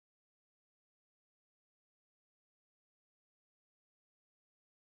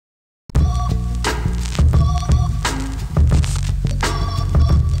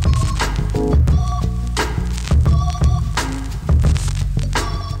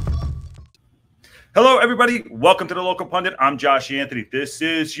Hello, everybody. Welcome to the Local Pundit. I'm Josh Anthony. This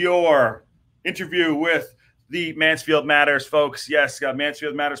is your interview with the Mansfield Matters folks. Yes,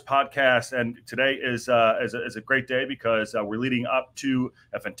 Mansfield Matters podcast. And today is a great day because we're leading up to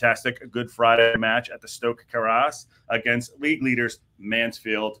a fantastic Good Friday match at the STōK Cae Ras against league leaders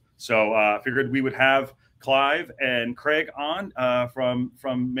Mansfield. So I figured we would have Clive and Craig on from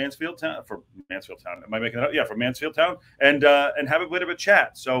Mansfield Town. From Mansfield Town. Am I making it up? Yeah, from Mansfield Town. And have a bit of a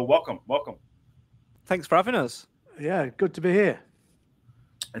chat. So welcome. Thanks for having us. Yeah, good to be here.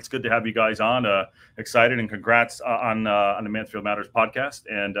 It's good to have you guys on. Excited, and congrats on the Mansfield Matters podcast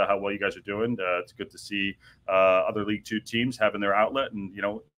and how well you guys are doing. It's good to see other League Two teams having their outlet, and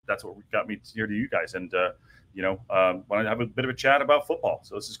that's what got me here to you guys. And want to have a bit of a chat about football.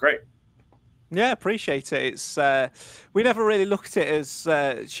 So this is great. Yeah, appreciate it. It's we never really looked at it as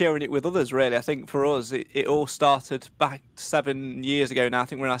sharing it with others, really. I think for us, it all started back 7 years ago now. I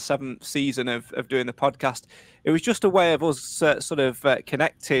think we're in our 7th season of doing the podcast. It was just a way of us sort of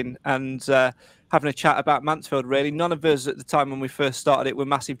connecting and having a chat about Mansfield, really. None of us at the time when we first started it were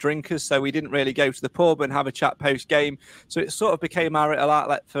massive drinkers, so we didn't really go to the pub and have a chat post-game. So it sort of became our little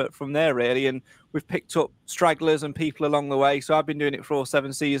outlet from there, really. And we've picked up stragglers and people along the way. So I've been doing it for all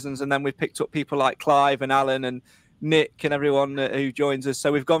 7 seasons, and then we've picked up people like Clive and Alan and Nick and everyone who joins us.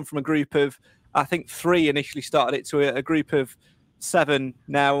 So we've gone from a group of, I think 3 initially started it, to a group of 7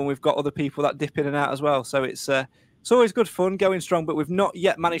 now, and we've got other people that dip in and out as well. So it's always good fun, going strong, but we've not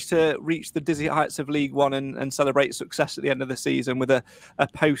yet managed to reach the dizzy heights of League One and celebrate success at the end of the season with a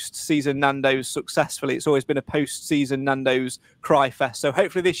post-season Nando's successfully. It's always been a post-season Nando's cry fest. So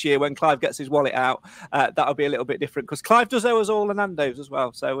hopefully this year, when Clive gets his wallet out, that'll be a little bit different, because Clive does owe us all a Nando's as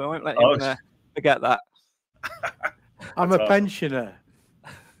well. So we won't let him forget that. I'm a pensioner.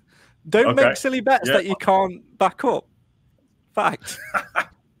 Don't make silly bets that you can't back up. Fact.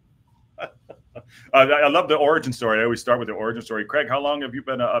 I love the origin story. I always start with the origin story. Craig, how long have you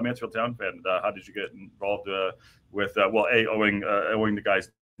been a Mansfield Town fan? How did you get involved with, A, owing the guys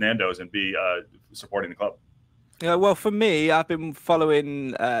Nando's, and B, supporting the club? Yeah, well, for me, I've been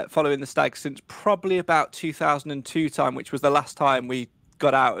following the Stags since probably about 2002 time, which was the last time we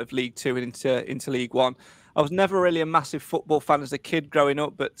got out of League Two and into League One. I was never really a massive football fan as a kid growing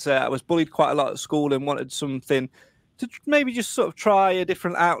up, but I was bullied quite a lot at school and wanted something to maybe just sort of try a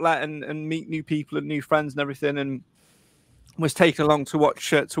different outlet and meet new people and new friends and everything, and was taken along to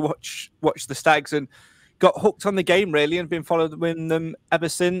watch the Stags and got hooked on the game, really, and been following them ever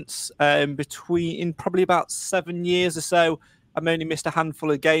since. Between probably about 7 years or so, I've only missed a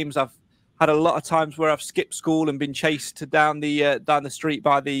handful of games. I've had a lot of times where I've skipped school and been chased down the street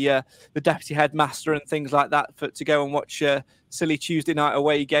by the deputy headmaster and things like that to go and watch silly Tuesday night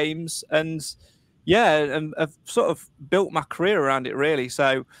away games. And yeah, and I've sort of built my career around it, really.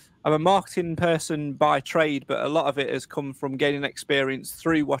 So I'm a marketing person by trade, but a lot of it has come from gaining experience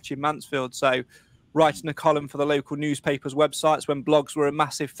through watching Mansfield. So writing a column for the local newspapers' websites when blogs were a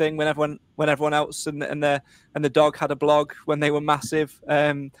massive thing, when everyone else and the dog had a blog when they were massive.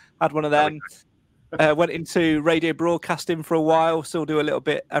 Had one of them. Went into radio broadcasting for a while. Still do a little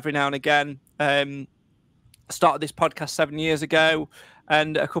bit every now and again. Started this podcast 7 years ago.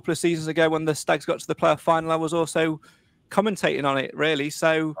 And a couple of seasons ago, when the Stags got to the playoff final, I was also commentating on it, really.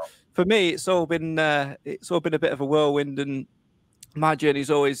 So for me, it's all been a bit of a whirlwind, and my journey's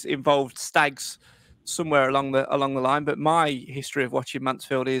always involved Stags somewhere along the line. But my history of watching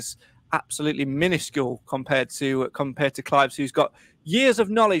Mansfield is absolutely minuscule compared to Clive's, who's got years of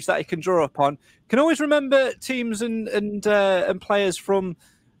knowledge that he can draw upon. Can always remember teams and players from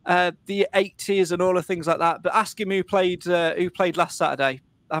the 80s and all the things like that, but ask him who played last Saturday.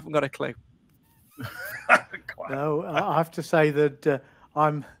 I haven't got a clue. No, I have to say that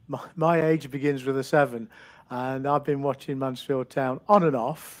my age begins with a 7, and I've been watching Mansfield Town on and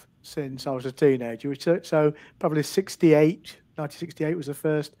off since I was a teenager. So probably 1968 was the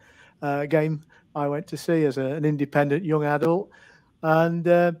first game I went to see as an independent young adult, and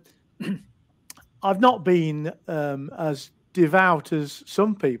I've not been as devout as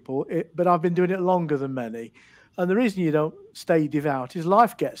some people, but I've been doing it longer than many. And the reason you don't stay devout is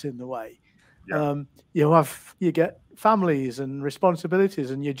life gets in the way. Yeah. You get families and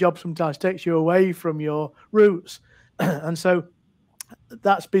responsibilities, and your job sometimes takes you away from your roots. And so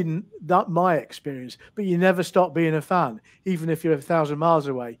that's been my experience. But you never stop being a fan, even if you're 1,000 miles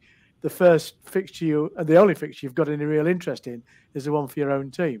away. The first fixture the only fixture you've got any real interest in is the one for your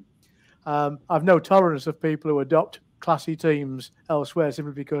own team. I've no tolerance of people who adopt classy teams elsewhere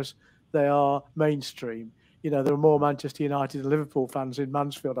simply because they are mainstream. There are more Manchester United and Liverpool fans in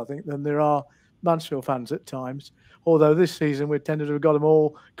Mansfield, I think, than there are Mansfield fans at times. Although this season we tended to have got them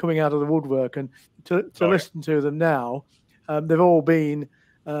all coming out of the woodwork, and to listen to them now, they've all been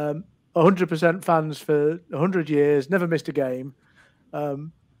 100% fans for 100 years, never missed a game.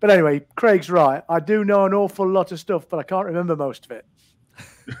 But anyway, Craig's right. I do know an awful lot of stuff, but I can't remember most of it.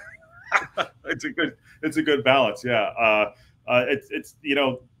 It's a good balance. Yeah. It's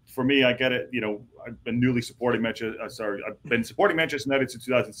for me, I get it. I've been newly supporting Manchester. I've been supporting Manchester United since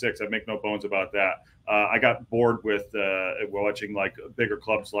 2006. I make no bones about that. I got bored with watching like bigger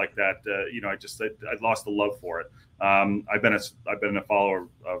clubs like that. I lost the love for it. I've been a follower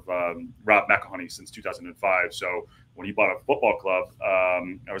of Rob McElhenney since 2005. So when he bought a football club,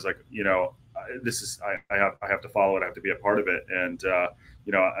 I was like, this is I have to follow it. I have to be a part of it. And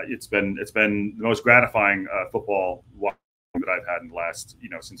it's been the most gratifying football watch that I've had in the last,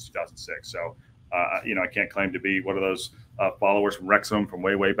 since 2006. So, I can't claim to be one of those followers from Wrexham from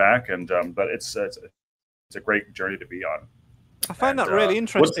way back. And, but it's a great journey to be on. I find that really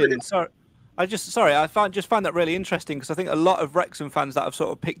interesting. I just find that really interesting because I think a lot of Wrexham fans that have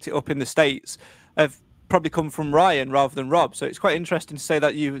sort of picked it up in the States have probably come from Ryan rather than Rob. So it's quite interesting to say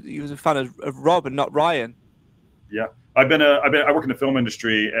that you was a fan of Rob and not Ryan. Yeah. I work in the film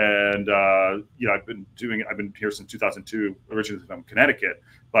industry, and I've been here since 2002, originally from Connecticut.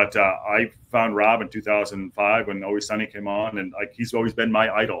 But I found Rob in 2005 when Always Sunny came on, and he's always been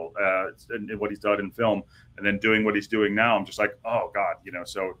my idol in what he's done in film. And then doing what he's doing now, I'm just like, oh God,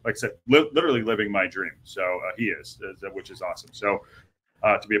 So like I said, literally living my dream. So he is, which is awesome. So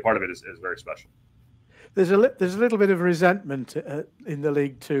to be a part of it is very special. There's a little bit of resentment in the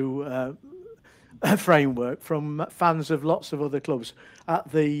League Two framework from fans of lots of other clubs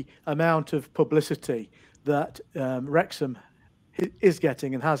at the amount of publicity that Wrexham is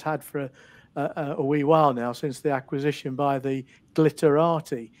getting and has had for a wee while now since the acquisition by the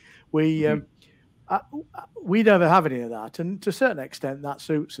Glitterati. We never have any of that, and to a certain extent that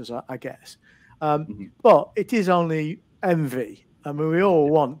suits us, I guess. But it is only envy. I mean, we all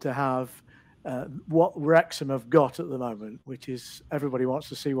want to have what Wrexham have got at the moment, which is everybody wants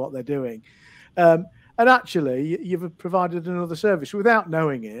to see what they're doing. And actually, you've provided another service. Without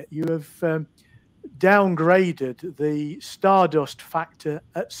knowing it, you have downgraded the Stardust factor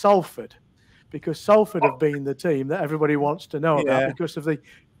at Salford, because Salford have been the team that everybody wants to know about because of the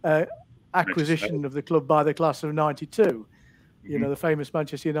acquisition of the club by the class of '92. The famous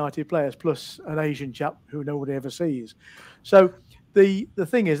Manchester United players, plus an Asian chap who nobody ever sees. So the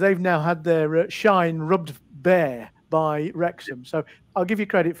thing is, they've now had their shine rubbed bare by Wrexham. So I'll give you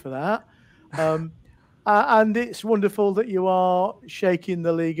credit for that. And it's wonderful that you are shaking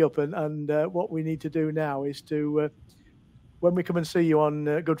the league up. And what we need to do now is to, when we come and see you on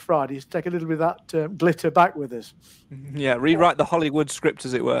Good Friday, is take a little bit of that glitter back with us. Yeah, rewrite the Hollywood script,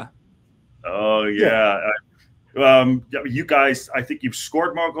 as it were. Oh, yeah. You guys, I think you've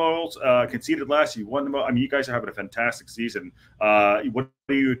scored more goals, conceded less. You won the most. I mean, you guys are having a fantastic season. What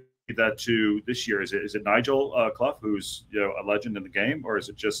do you do that to this year? Is it Nigel Clough, who's a legend in the game, or is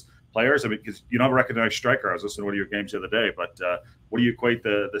it just players? I mean, because you don't have a recognized striker. I was listening to one of your games the other day, but what do you equate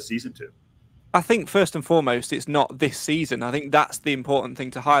the season to? I think first and foremost, it's not this season. I think that's the important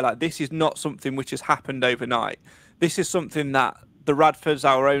thing to highlight. This is not something which has happened overnight. This is something that the Radfords,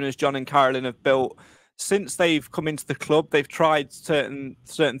 our owners, John and Carolyn, have built. Since they've come into the club, they've tried certain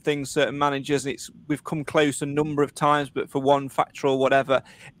things, certain managers. We've come close a number of times, but for one factor or whatever,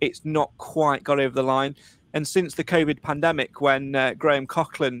 it's not quite got over the line. And since the COVID pandemic, when Graham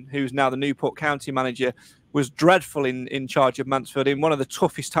Coughlin, who's now the Newport County manager, was dreadful in charge of Mansfield, in one of the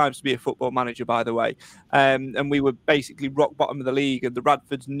toughest times to be a football manager, by the way. And we were basically rock bottom of the league, and the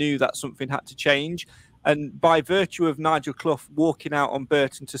Radfords knew that something had to change. And by virtue of Nigel Clough walking out on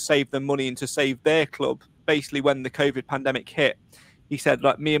Burton to save them money and to save their club, basically when the COVID pandemic hit, he said,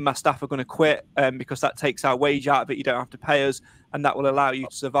 like, me and my staff are going to quit because that takes our wage out of it. You don't have to pay us, and that will allow you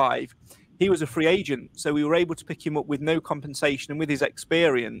to survive. He was a free agent, so we were able to pick him up with no compensation, and with his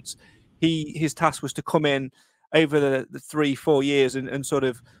experience, his task was to come in over the 3-4 years and sort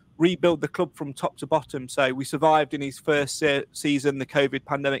of rebuild the club from top to bottom. So we survived in his first season, the COVID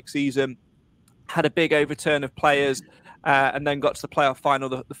pandemic season, had a big overturn of players, and then got to the playoff final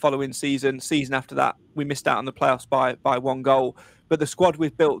the following season. Season after that, we missed out on the playoffs by 1 goal. But the squad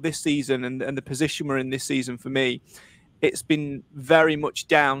we've built this season and the position we're in this season, for me, it's been very much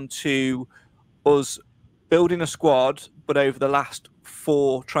down to us building a squad, but over the last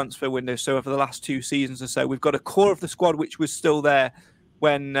 4 transfer windows, so over the last 2 seasons or so, we've got a core of the squad which was still there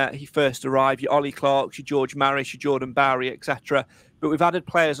when he first arrived. Your Ollie Clarks, your George Marish, your Jordan Bowery, etc. But we've added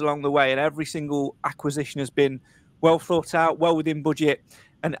players along the way, and every single acquisition has been well thought out, well within budget,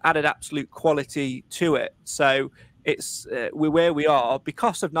 and added absolute quality to it. So it's we're where we are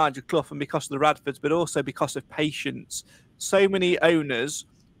because of Nigel Clough and because of the Radfords, but also because of patience. So many owners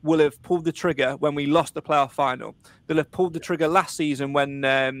will have pulled the trigger when we lost the playoff final. They'll have pulled the trigger last season when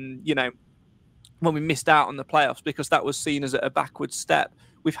when we missed out on the playoffs, because that was seen as a backward step.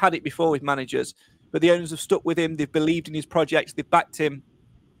 We've had it before with managers, but the owners have stuck with him. They've believed in his projects. They've backed him.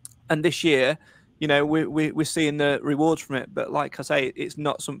 And this year, we're seeing the rewards from it. But like I say, it's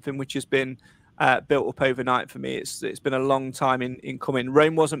not something which has been built up overnight for me. It's been a long time in coming.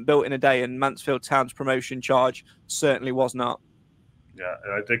 Rome wasn't built in a day, and Mansfield Town's promotion charge certainly was not. Yeah,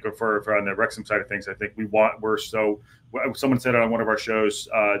 I think for on the Wrexham side of things, I think someone said on one of our shows,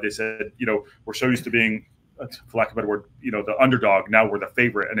 they said, we're so used to being, for lack of a better word, the underdog. Now we're the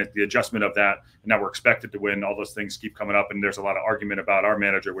favorite, and it's the adjustment of that. And now we're expected to win. All those things keep coming up, and there's a lot of argument about our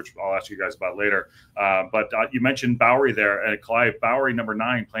manager, which I'll ask you guys about later. But you mentioned Bowery there, and Clive Bowery, number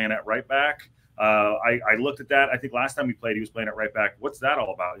 9, playing at right back. I looked at that. I think last time we played, he was playing at right back. What's that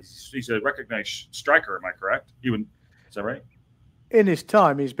all about? He's a recognized striker. Am I correct? Is that right? In his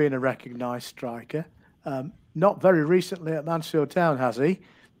time, he's been a recognised striker. Not very recently at Mansfield Town, has he?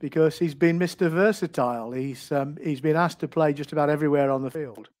 Because he's been Mr. Versatile. He's been asked to play just about everywhere on the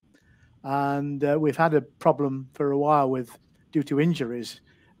field. And we've had a problem for a while due to injuries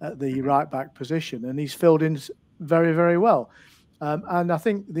at the right-back position. And he's filled in very, very well. And I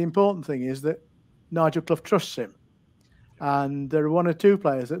think the important thing is that Nigel Clough trusts him. And there are one or two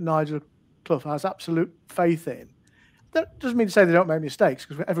players that Nigel Clough has absolute faith in. That doesn't mean to say they don't make mistakes,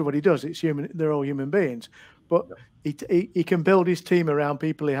 because everybody does. It's human; they're all human beings. But he can build his team around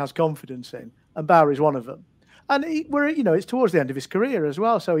people he has confidence in, and Bowery's one of them. And it's towards the end of his career as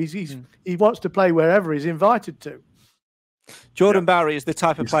well, so he wants to play wherever he's invited to. Jordan Bowery is the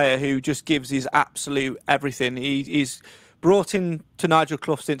type of player who just gives his absolute everything. He's brought in to Nigel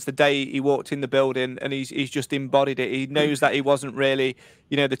Clough since the day he walked in the building, and he's just embodied it. He knows that he wasn't really,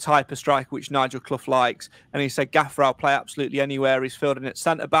 the type of striker which Nigel Clough likes. And he said, Gaffer, I'll play absolutely anywhere. He's filled in at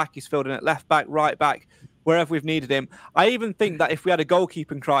centre-back. He's filled in at left-back, right-back, wherever we've needed him. I even think that if we had a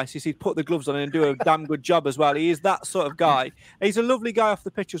goalkeeping crisis, he'd put the gloves on and do a damn good job as well. He is that sort of guy. He's a lovely guy off the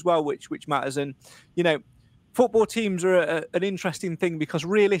pitch as well, which matters. And, football teams are an interesting thing, because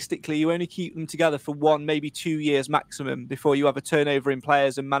realistically, you only keep them together for 1, maybe 2 years maximum before you have a turnover in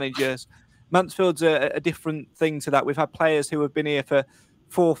players and managers. Mansfield's a different thing to that. We've had players who have been here for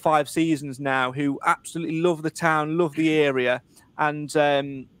 4 or 5 seasons now who absolutely love the town, love the area, and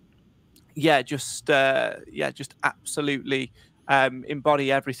just absolutely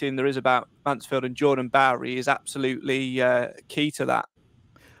embody everything there is about Mansfield. And Jordan Bowery is absolutely key to that.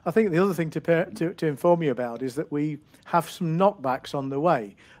 I think the other thing to inform you about is that we have some knockbacks on the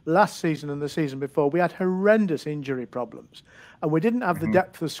way. Last season and the season before, we had horrendous injury problems, and we didn't have the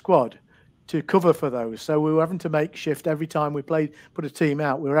depth of squad to cover for those. So we were having to make shift every time we put a team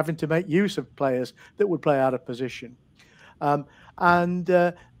out. We were having to make use of players that would play out of position.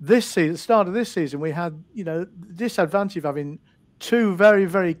 This season, the start of this season, we had the disadvantage of having 2 very,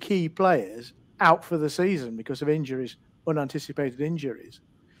 very key players out for the season because of injuries, unanticipated injuries.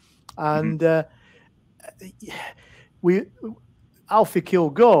 And Alfie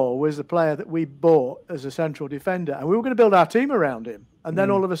Kilgore was the player that we bought as a central defender, and we were going to build our team around him. And then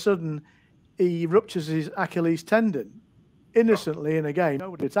all of a sudden, he ruptures his Achilles tendon innocently in a game.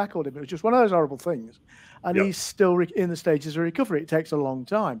 Nobody tackled him. It was just one of those horrible things. And he's still in the stages of recovery. It takes a long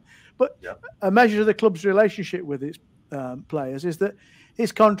time. But a measure of the club's relationship with its players is that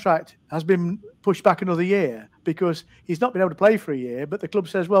his contract has been pushed back another year because he's not been able to play for a year. But the club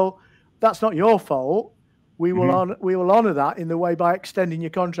says, well, that's not your fault. We will honour that in the way by extending your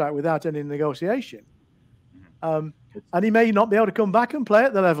contract without any negotiation. And he may not be able to come back and play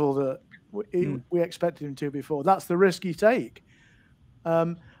at the level that we expected him to before. That's the risk you take.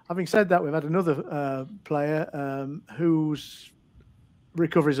 Having said that, we've had another player whose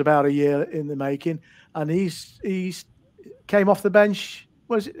recovery is about a year in the making, and he's came off the bench.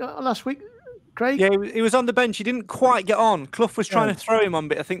 Was it last week, Craig? Yeah, he was on the bench. He didn't quite get on. Clough was trying to throw him on,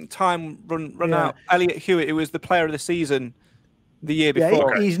 but I think time run out. Elliot Hewitt, who was the player of the season the year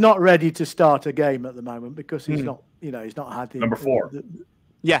before. He's not ready to start a game at the moment because he's not. He's not had the number 4.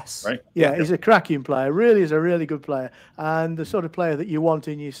 Yes. Right. Yeah, he's a cracking player. Really is a really good player, and the sort of player that you want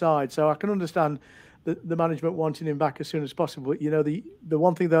in your side. So I can understand the management wanting him back as soon as possible. The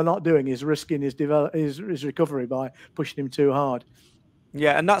one thing they're not doing is risking his recovery by pushing him too hard.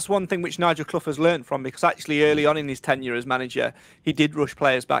 Yeah, and that's one thing which Nigel Clough has learnt from, because actually early on in his tenure as manager, he did rush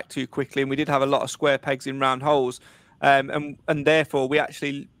players back too quickly, and we did have a lot of square pegs in round holes, and therefore we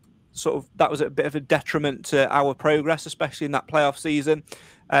actually that was a bit of a detriment to our progress, especially in that playoff season.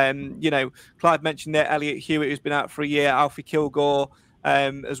 Clive mentioned there Elliot Hewitt, who's been out for a year, Alfie Kilgore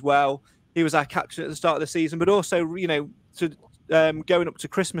as well. He was our captain at the start of the season, but also, going up to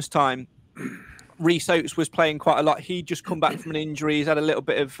Christmas time, Rhys Oates was playing quite a lot. He'd just come back from an injury. He's had a little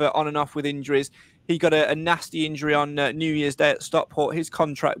bit of on and off with injuries. He got a nasty injury on New Year's Day at Stockport. His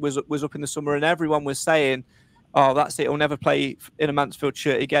contract was up in the summer, and everyone was saying, "Oh, that's it. He'll never play in a Mansfield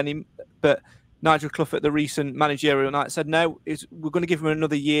shirt again." But Nigel Clough at the recent managerial night said, "No, we're going to give him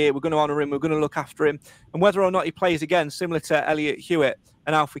another year. We're going to honour him. We're going to look after him." And whether or not he plays again, similar to Elliot Hewitt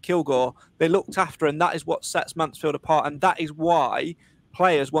and Alfie Kilgore, they looked after, and that is what sets Mansfield apart, and that is why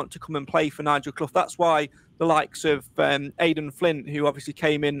players want to come and play for Nigel Clough. That's why the likes of Aidan Flint, who obviously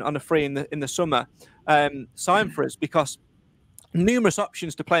came in on a free in the summer, signed for us, because numerous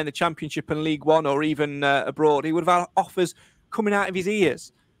options to play in the Championship and League One or even abroad. He would have had offers coming out of his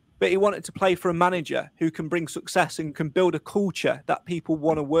ears, but he wanted to play for a manager who can bring success and can build a culture that people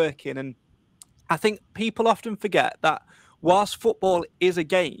want to work in. And I think people often forget that whilst football is a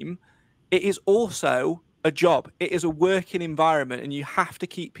game, it is also a job. It is a working environment, and you have to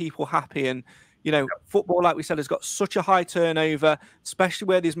keep people happy. And football, like we said, has got such a high turnover, especially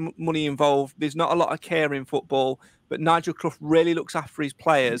where there's money involved. There's not a lot of care in football, but Nigel Clough really looks after his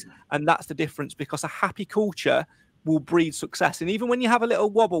players, and that's the difference, because a happy culture will breed success. And even when you have a little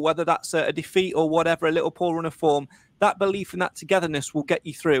wobble, whether that's a defeat or whatever, a little poor run of form, that belief and that togetherness will get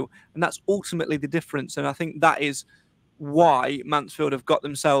you through, and that's ultimately the difference. And I think that is why Mansfield have got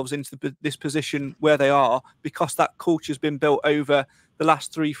themselves into this position where they are, because that culture's been built over the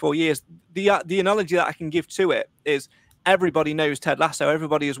last 3-4 years. The analogy that I can give to it is everybody knows Ted Lasso.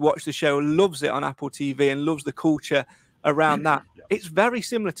 Everybody has watched the show, loves it on Apple TV, and loves the culture around that. It's very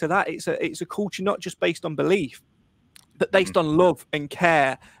similar to that. It's a culture not just based on belief, but based on love and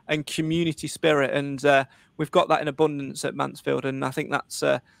care and community spirit. And we've got that in abundance at Mansfield, and I think that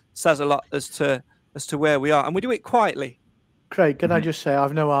says a lot as to where we are, and we do it quietly. Craig, can I just say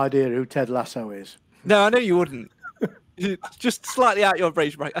I've no idea who Ted Lasso is? No, I know you wouldn't. Just slightly out your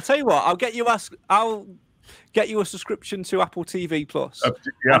range, right? I tell you what, I'll get you a subscription to Apple TV Plus,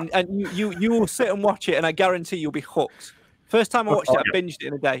 and you will sit and watch it, and I guarantee you'll be hooked. First time I watched it, I binged it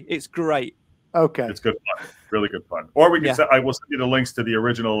in a day. It's great. Okay, it's good fun, really good fun. Or we can I will send you the links to the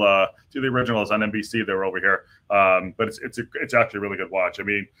original to the originals on NBC. They're over here, but it's actually a really good watch. I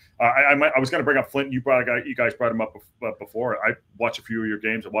mean, I was going to bring up Flint. You guys brought him up before. I watched a few of your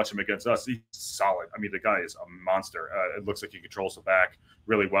games. I watched him against us. He's solid. I mean, the guy is a monster. It looks like he controls the back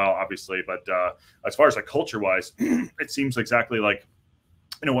really well, obviously. But as far as like culture wise, it seems exactly like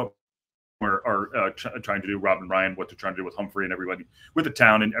what are trying to do, Rob and Ryan, what they're trying to do with Humphrey and everybody with the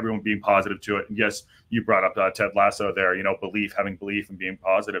town and everyone being positive to it. And yes, you brought up Ted Lasso there, having belief and being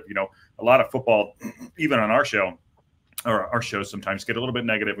positive. A lot of football, even on our show, or our shows sometimes get a little bit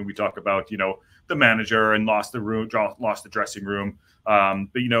negative when we talk about, the manager and lost the dressing room. But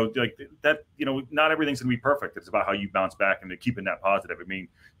like that, not everything's gonna be perfect. It's about how you bounce back and keeping that positive. I mean,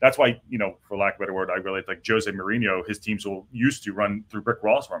 that's why, for lack of a better word, I really like Jose Mourinho. His teams used to run through brick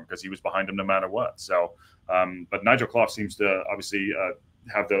walls for him because he was behind him no matter what. So, but Nigel Clough seems to obviously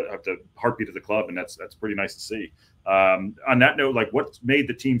have the heartbeat of the club, and that's pretty nice to see. On that note, like what made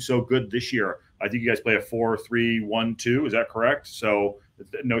the team so good this year? I think you guys play a 4-3-1-2. Is that correct? So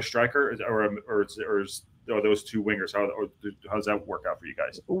no striker, or those two wingers? How does that work out for you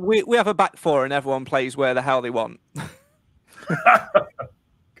guys? We have a back four, and everyone plays where the hell they want.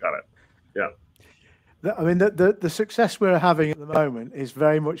 Got it. Yeah. I mean, the success we're having at the moment is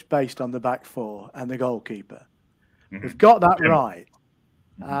very much based on the back four and the goalkeeper. We've got that right.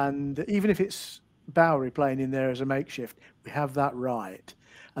 And even if it's Bowery playing in there as a makeshift, we have that right.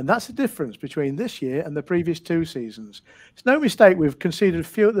 And that's the difference between this year and the previous 2 seasons. It's no mistake we've conceded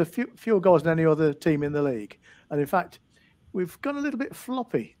fewer goals than any other team in the league. And in fact, we've gone a little bit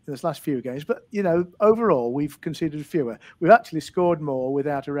floppy in this last few games. But, overall, we've conceded fewer. We've actually scored more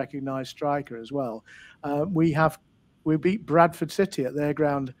without a recognised striker as well. We beat Bradford City at their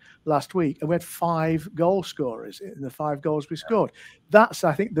ground last week, and we had 5 goal scorers in the 5 goals we scored. That's,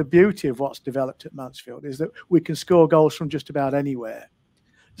 I think, the beauty of what's developed at Mansfield, is that we can score goals from just about anywhere.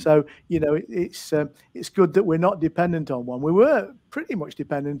 So, it's good that we're not dependent on one. We were pretty much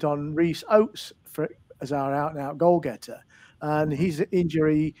dependent on Rhys Oates as our out-and-out goal-getter, and his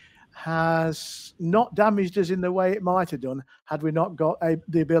injury has not damaged us in the way it might have done had we not got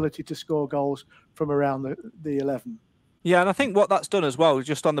the ability to score goals from around the 11. Yeah, and I think what that's done as well,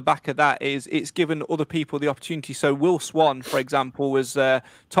 just on the back of that, is it's given other people the opportunity. So Will Swan, for example, was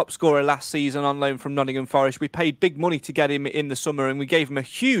top scorer last season on loan from Nottingham Forest. We paid big money to get him in the summer, and we gave him a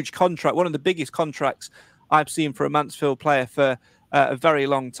huge contract, one of the biggest contracts I've seen for a Mansfield player for a very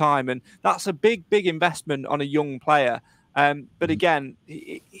long time. And that's a big, big investment on a young player. But again,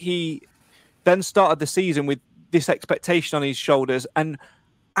 he then started the season with this expectation on his shoulders and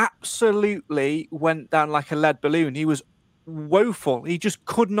absolutely went down like a lead balloon. He was woeful. He just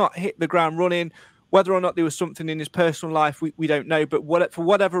could not hit the ground running. Whether or not there was something in his personal life, we don't know. But for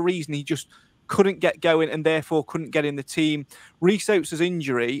whatever reason, he just couldn't get going and therefore couldn't get in the team. Reece Oates'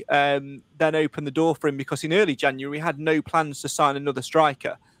 injury then opened the door for him, because in early January, we had no plans to sign another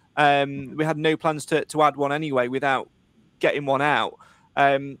striker. We had no plans to add one anyway without getting one out.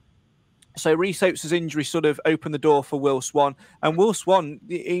 So Reece Oates' injury sort of opened the door for Will Swan. And Will Swan,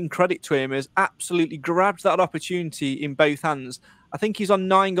 in credit to him, has absolutely grabbed that opportunity in both hands. I think he's on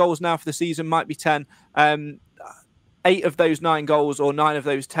 9 goals now for the season, might be 10. 8 of those 9 goals, or 9 of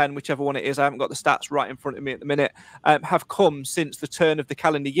those 10, whichever one it is, I haven't got the stats right in front of me at the minute, have come since the turn of the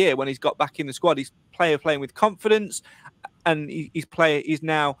calendar year when he's got back in the squad. He's playing with confidence, and he's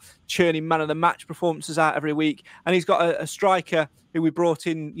now churning man of the match performances out every week. And he's got a striker who we brought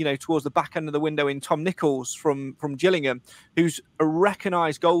in, towards the back end of the window in Tom Nichols from Gillingham, who's a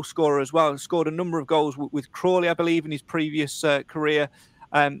recognised goal scorer as well. Scored a number of goals with Crawley, I believe, in his previous career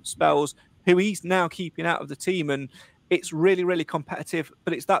spells, who he's now keeping out of the team. And it's really, really competitive.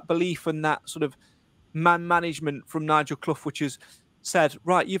 But it's that belief and that sort of man management from Nigel Clough, which has said,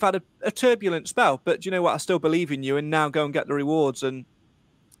 right, you've had a turbulent spell, but do you know what? I still believe in you, and now go and get the rewards. And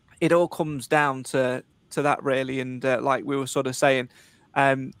it all comes down to that, really. And like we were sort of saying,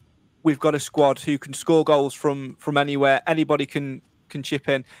 we've got a squad who can score goals from anywhere. Anybody can chip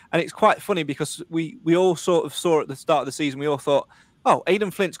in. And it's quite funny because we all sort of saw at the start of the season, we all thought, oh, Aidan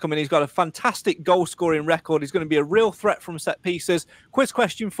Flint's coming. He's got a fantastic goal-scoring record. He's going to be a real threat from set pieces. Quiz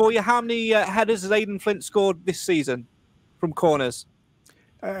question for you. How many headers has Aidan Flint scored this season from corners?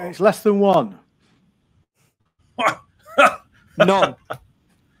 It's less than 1. None.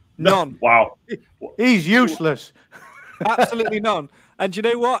 None. Wow. He's useless. Absolutely none. And you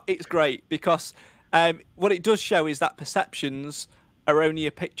know what? It's great, because what it does show is that perceptions are only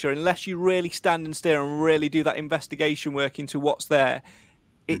a picture. Unless you really stand and stare and really do that investigation work into what's there,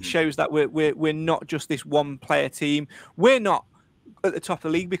 it shows that we're not just this one player team. We're not at the top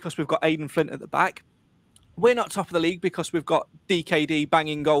of the league because we've got Aidan Flint at the back. We're not top of the league because we've got DKD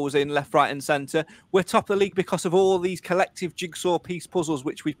banging goals in left, right and centre. We're top of the league because of all these collective jigsaw piece puzzles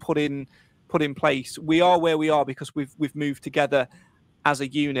which we've put in place. We are where we are because we've moved together as a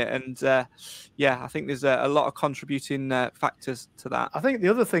unit. And I think there's a lot of contributing factors to that. I think the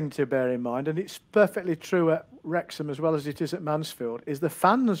other thing to bear in mind, and it's perfectly true at Wrexham as well as it is at Mansfield, is the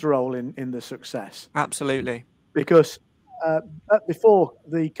fans' role in the success. Absolutely. Because before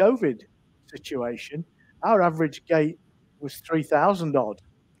the COVID situation, our average gate was 3,000 odd.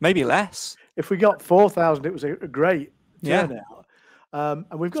 Maybe less. If we got 4,000, it was a great turnout. And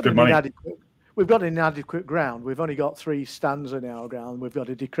we've got an inadequate ground. We've only got 3 stands in our ground. We've got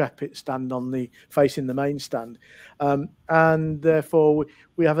a decrepit stand facing the main stand. And therefore,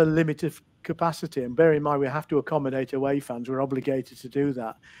 we have a limited capacity. And bear in mind, we have to accommodate away fans. We're obligated to do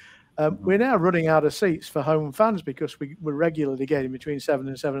that. We're now running out of seats for home fans because we're regularly getting between 7,000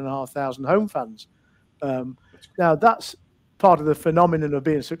 and 7,500 home fans. Now, that's part of the phenomenon of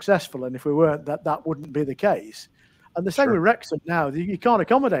being successful. And if we weren't, that wouldn't be the case. And the same with Wrexham now. You can't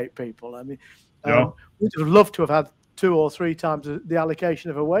accommodate people. I mean, we'd have loved to have had 2 or 3 times the allocation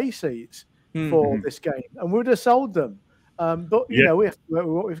of away seats for this game, and we'd have sold them. But, you know,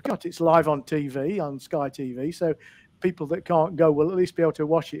 what we've got, it's live on TV, on Sky TV, so people that can't go will at least be able to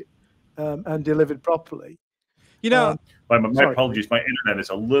watch it and delivered properly. You know, my apologies. My internet is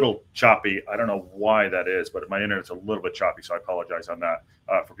a little choppy. I don't know why that is, but my internet's a little bit choppy, so I apologize on that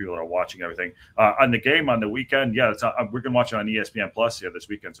for people that are watching everything. On the game on the weekend, we're going to watch it on ESPN Plus here this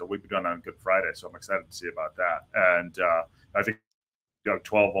weekend, so we'll be doing it on Good Friday, so I'm excited to see about that. And I think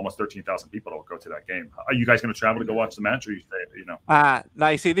 12, almost 13,000 people will go to that game. Are you guys going to travel to go watch the match, or you know? Now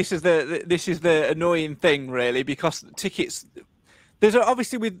you see, this is the annoying thing, really, because the tickets. There's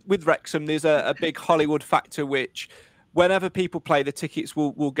obviously with Wrexham, there's a big Hollywood factor, which whenever people play, the tickets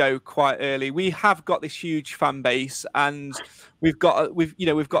will go quite early. We have got this huge fan base, and we've got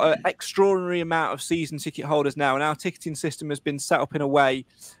an extraordinary amount of season ticket holders now, and our ticketing system has been set up in a way.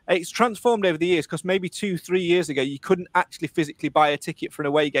 It's transformed over the years, because maybe 2-3 years ago, you couldn't actually physically buy a ticket for an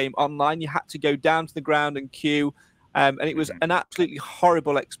away game online. You had to go down to the ground and queue, and it was an absolutely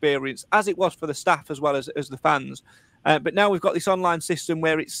horrible experience, as it was for the staff as well as the fans. But now we've got this online system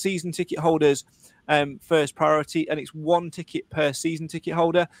where it's season ticket holders first priority, and it's 1 ticket per season ticket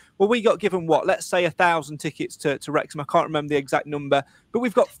holder. Well, we got given let's say 1,000 tickets to Wrexham. I can't remember the exact number, but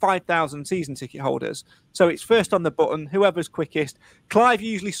we've got 5,000 season ticket holders. So it's first on the button, whoever's quickest. Clive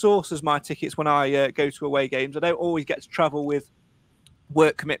usually sources my tickets when I go to away games. I don't always get to travel with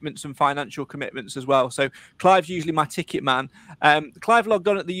work commitments and financial commitments as well. So Clive's usually my ticket man. Clive logged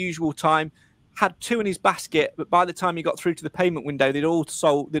on at the usual time, had 2 in his basket, but by the time he got through to the payment window, they'd all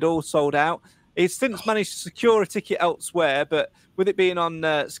sold out. He's since managed to secure a ticket elsewhere, but with it being on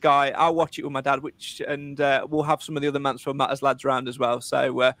Sky, I'll watch it with my dad, and we'll have some of the other Mansfield Matters lads around as well.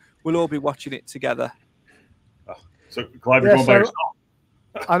 So we'll all be watching it together. So Clive, you're going by yourself.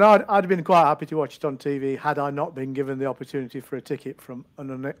 And I'd been quite happy to watch it on TV had I not been given the opportunity for a ticket from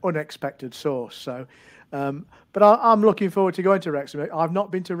an unexpected source. So, but I'm looking forward to going to Wrexham. I've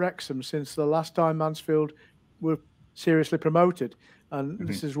not been to Wrexham since the last time Mansfield were seriously promoted, and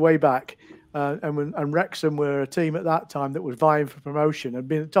this is way back. And Wrexham were a team at that time that was vying for promotion and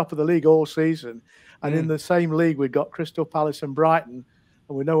been at the top of the league all season. And in the same league, we've got Crystal Palace and Brighton,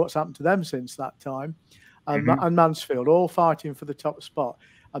 and we know what's happened to them since that time. And Mansfield, all fighting for the top spot.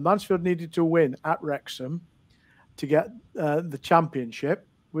 And Mansfield needed to win at Wrexham to get the championship.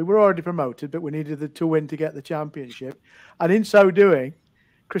 We were already promoted, but we needed to win to get the championship. And in so doing,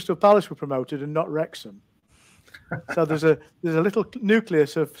 Crystal Palace were promoted and not Wrexham. So there's a little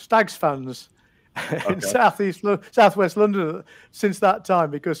nucleus of Stags fans in southwest London since that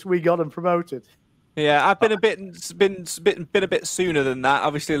time because we got them promoted. Yeah, I've been a bit sooner than that.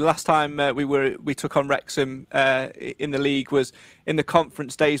 Obviously, the last time we took on Wrexham in the league was in the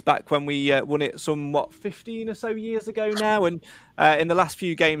conference days back when we won it 15 or so years ago now. And in the last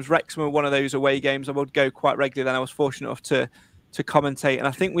few games, Wrexham were one of those away games I would go quite regularly. Then I was fortunate enough to commentate, and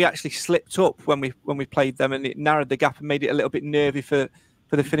I think we actually slipped up when we played them, and it narrowed the gap and made it a little bit nervy for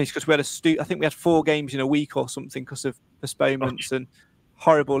the finish because we had I think we had 4 games in a week or something because of postponements and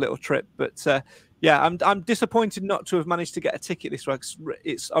horrible little trip. But yeah, I'm disappointed not to have managed to get a ticket this way.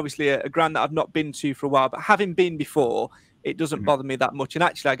 It's obviously a ground that I've not been to for a while, but having been before, it doesn't bother me that much. And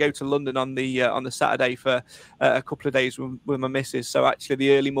actually, I go to London on the Saturday for a couple of days with my missus. So actually,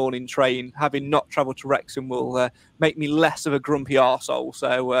 the early morning train, having not travelled to Wrexham, will make me less of a grumpy arsehole.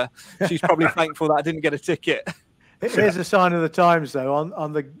 So she's probably thankful that I didn't get a ticket. Here's a sign of the times, though.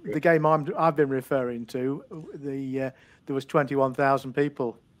 On the game I've been referring to, there was 21,000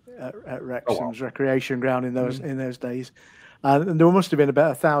 people at Wrexham's recreation ground in those days, and there must have been about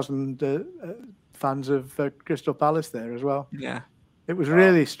 1,000 fans of Crystal Palace there as well. Yeah, it was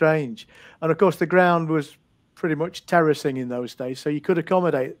really strange, and of course the ground was pretty much terracing in those days, so you could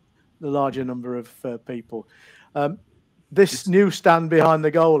accommodate the larger number of people. This new stand behind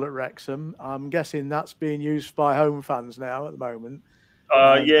the goal at Wrexham, I'm guessing that's being used by home fans now at the moment.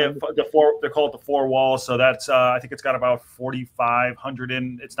 Yeah, they're called the 4 walls. So that's I think it's got about 4,500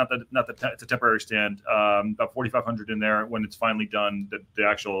 in. It's it's a temporary stand. About 4,500 in there. When it's finally done, the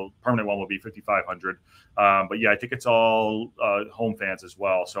actual permanent one will be 5,500. But yeah, I think it's all home fans as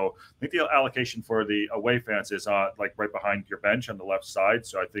well. So I think the allocation for the away fans is like right behind your bench on the left side.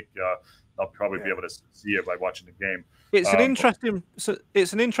 So I think I'll probably be able to see it by watching the game. It's an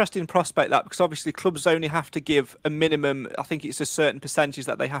interesting prospect, that, because obviously clubs only have to give a minimum. I think it's a certain percentage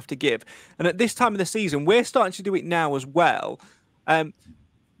that they have to give, and at this time of the season, we're starting to do it now as well.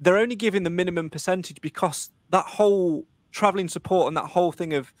 They're only giving the minimum percentage because that whole travelling support and that whole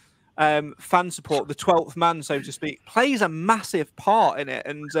thing of fan support, the 12th man, so to speak, plays a massive part in it.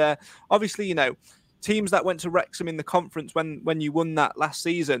 And obviously, you know, teams that went to Wrexham in the conference when you won that last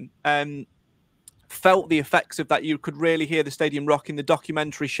season felt the effects of that. You could really hear the stadium rocking. The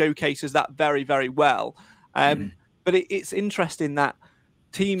documentary showcases that very, very well. But it's interesting that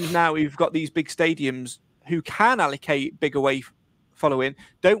teams now who've got these big stadiums who can allocate big away following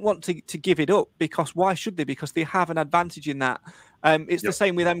don't want to give it up, because why should they? Because they have an advantage in that. It's the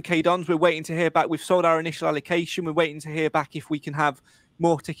same with MK Dons. We're waiting to hear back. We've sold our initial allocation. We're waiting to hear back if we can have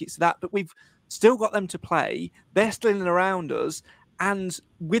more tickets to that. But we've still got them to play. They're still in and around us. And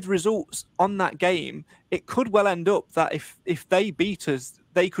with results on that game, it could well end up that if they beat us,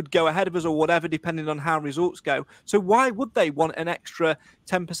 they could go ahead of us or whatever, depending on how results go. So why would they want an extra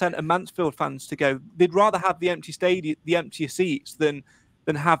 10% of Mansfield fans to go? They'd rather have the empty stadium, the emptier seats, than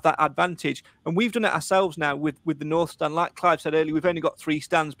have that advantage. And we've done it ourselves now with the North Stand. Like Clive said earlier, we've only got 3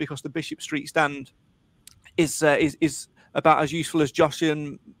 stands because the Bishop Street stand is about as useful as Josh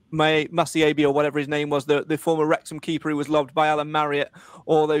and Masiabi, or whatever his name was, the former Wrexham keeper who was lobbed by Alan Marriott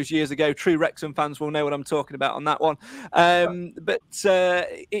all those years ago. True Wrexham fans will know what I'm talking about on that one. It's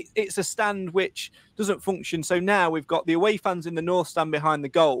a stand which doesn't function. So now we've got the away fans in the north stand behind the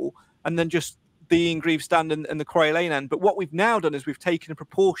goal, and then just the Ian Greaves stand and the Croy Lane end. But what we've now done is we've taken a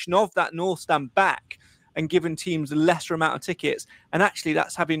proportion of that north stand back and given teams a lesser amount of tickets. And actually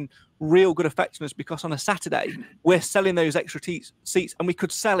that's having real good effect on us, because on a Saturday we're selling those extra seats and we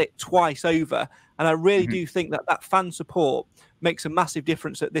could sell it twice over. And I really do think that fan support makes a massive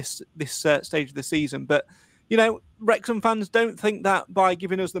difference at this stage of the season. But, you know, Wrexham fans don't think that by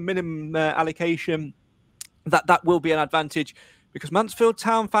giving us the minimum allocation that will be an advantage, because Mansfield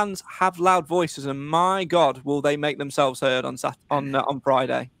Town fans have loud voices, and my God, will they make themselves heard on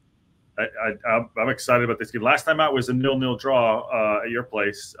Friday. I'm excited about this game. Last time out was a 0-0 draw at your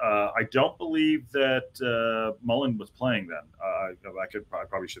place. I don't believe that Mullen was playing then. I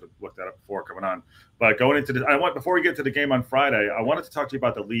probably should have looked that up before coming on. But going into before we get to the game on Friday, I wanted to talk to you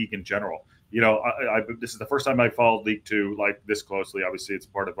about the league in general. You know, this is the first time I followed League Two like this closely. Obviously, it's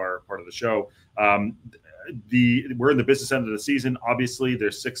part of the show. We're in the business end of the season. Obviously,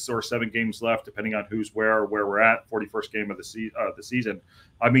 there's 6 or 7 games left, depending on who's where we're at. 41st game of the season.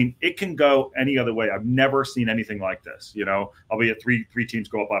 I mean, it can go any other way. I've never seen anything like this. You know, albeit three teams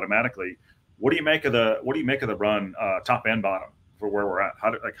go up automatically. What do you make of the run, top and bottom, for where we're at?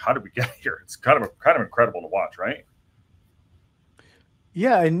 How did we get here? It's kind of incredible to watch, right?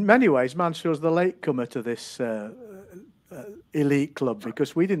 Yeah, in many ways, Mansfield's the latecomer to this elite club,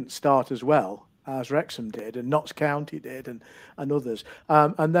 because we didn't start as well as Wrexham did, and Notts County did, and others.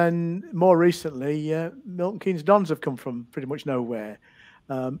 And then more recently, Milton Keynes Dons have come from pretty much nowhere.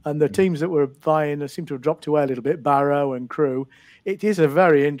 And the teams that were vying seem to have dropped away a little bit, Barrow and Crewe. It is a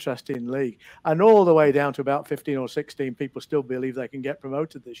very interesting league. And all the way down to about 15 or 16 people still believe they can get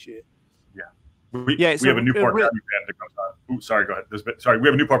promoted this year. Yeah. We have a Newport County fan that comes on. Ooh, sorry, go ahead. We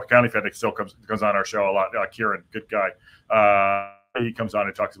have a Newport County fan that still comes on our show a lot. Kieran, good guy. He comes on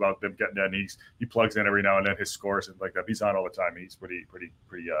and talks about them getting in. He plugs in every now and then his scores and like that. He's on all the time. He's pretty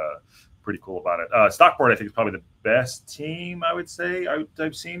cool about it. Stockport, I think, is probably the best team, I would say,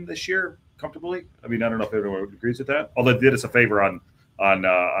 I've seen this year comfortably. I mean, I don't know if everyone agrees with that. Although they did us a favor on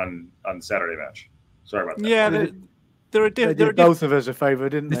the Saturday match. Sorry about that. Yeah, they did both of us a favor,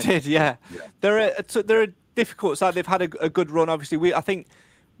 didn't they? They did, yeah. They're a difficult side. They've had a good run. Obviously, I think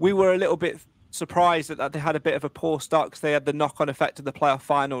we were a little bit surprised that they had a bit of a poor start, because they had the knock-on effect of the playoff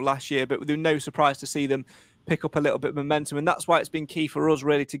final last year. But there was no surprise to see them pick up a little bit of momentum, and that's why it's been key for us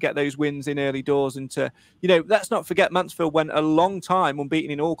really to get those wins in early doors. And to, you know, let's not forget Mansfield went a long time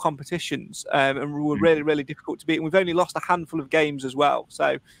unbeaten in all competitions, and were really difficult to beat. And we've only lost a handful of games as well.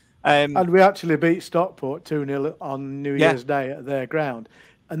 So. And we actually beat Stockport 2-0 on New Year's Day at their ground.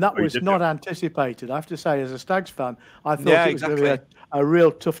 And that was not anticipated. I have to say, as a Stags fan, I thought it was going to be a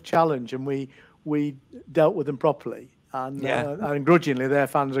real tough challenge, and we dealt with them properly. And grudgingly, their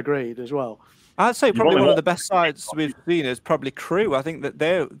fans agreed as well. I'd say probably one of the best sides we've seen is probably Crewe. I think that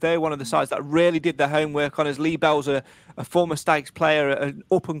they're one of the sides that really did their homework on us. Lee Bell's a former Stags player, an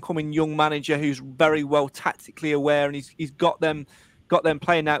up-and-coming young manager who's very well tactically aware, and he's got them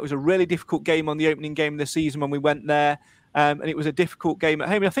playing now. It was a really difficult game on the opening game of the season when we went there, and it was a difficult game at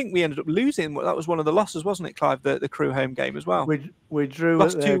home. I think we ended up losing. That was one of the losses, wasn't it, Clive? The Crewe home game as well. We drew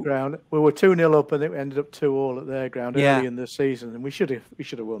at their ground. We were 2-0 up, and it ended up 2-2 at their ground early in the season, and we should have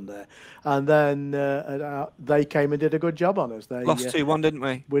won there. And then they came and did a good job on us. They lost 2-1, didn't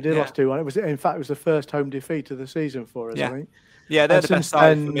we? We did lost 2-1. In fact, it was the first home defeat of the season for us. I think. Yeah, they're the best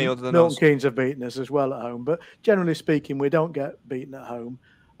side for me, other than Milton Keynes have beaten us as well at home. But generally speaking, we don't get beaten at home.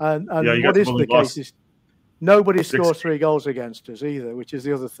 And what is the case is nobody scores 3 goals against us either, which is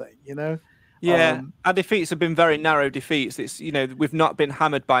the other thing, you know? Yeah, our defeats have been very narrow defeats. It's, you know, we've not been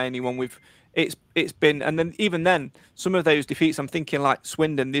hammered by anyone. It's been, and then even then, some of those defeats, I'm thinking like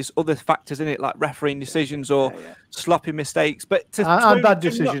Swindon, there's other factors in it, like refereeing decisions or sloppy mistakes. But and bad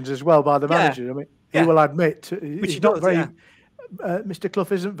decisions as well by the manager. I mean, he will admit he's not very... Mr.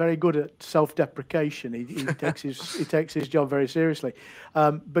 Clough isn't very good at self-deprecation. He takes his job very seriously,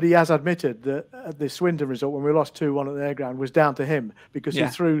 but he has admitted that the Swindon result, when we lost 2-1 at their ground, was down to him, because he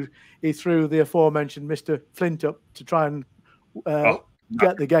threw the aforementioned Mr. Flint up to try and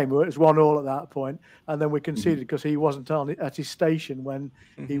get the game. It was 1-1 at that point, and then we conceded because he wasn't at his station when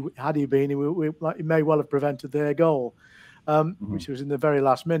had he been, he may well have prevented their goal, which was in the very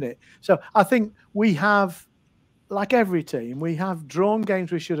last minute. So I think we have. Like every team, we have drawn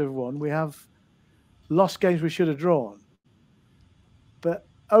games we should have won. We have lost games we should have drawn. But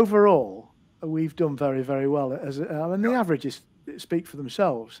overall, we've done very, very well. The average is speak for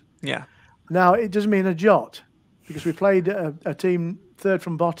themselves. Yeah. Now, it doesn't mean a jot, because we played a team third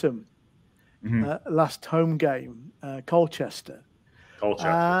from bottom last home game, Colchester.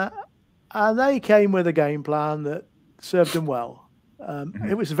 And they came with a game plan that served them well.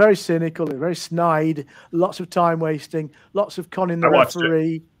 It was very cynical, very snide, lots of time wasting, lots of conning the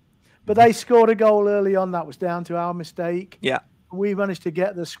referee. But they scored a goal early on. That was down to our mistake. Yeah. We managed to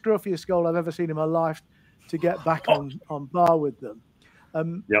get the scruffiest goal I've ever seen in my life to get back on bar with them.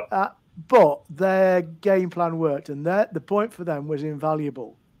 But their game plan worked, and the point for them was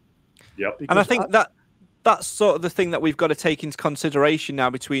invaluable. Yep. And I think that's sort of the thing that we've got to take into consideration now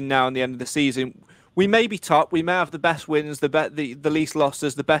between now and the end of the season. We may be top. We may have the best wins, the least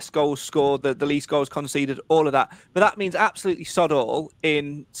losses, the best goals scored, the least goals conceded, all of that. But that means absolutely sod all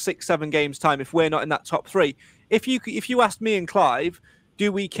in 6-7 games' time if we're not in that top 3. If you asked me and Clive,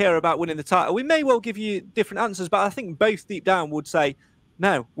 do we care about winning the title? We may well give you different answers, but I think both deep down would say,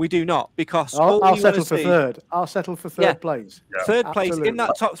 no, we do not, because I'll settle for third. I'll settle for third place. Yeah. Third place in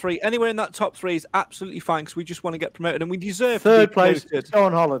that top 3. Anywhere in that top 3 is absolutely fine, because we just want to get promoted, and we deserve third place. Go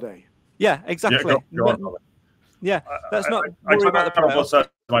on holiday. Yeah, exactly. Go on holiday. Yeah, that's not I worry about the both sides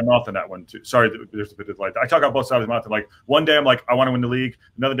of my mouth in that one too. Sorry, there's a bit of like I talk about both sides of my mouth. Like one day I'm like, I want to win the league.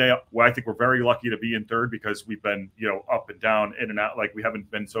 Another day, I think we're very lucky to be in third because we've been, up and down, in and out. Like we haven't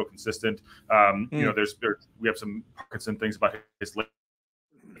been so consistent. We have some Parkinson things about his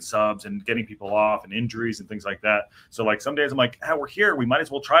subs and getting people off and injuries and things like that. So like some days I'm like, we're here. We might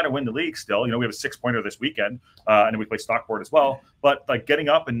as well try to win the league still. We have a 6-pointer this weekend, and then we play Stockport as well. But like getting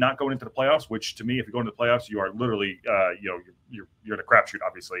up and not going into the playoffs, which to me, if you go into the playoffs, you are literally, you're in a crapshoot,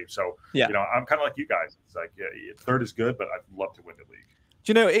 obviously. So I'm kind of like you guys. It's like third is good, but I'd love to win the league. Do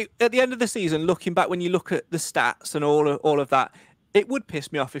you know, at the end of the season, looking back, when you look at the stats and all of that, it would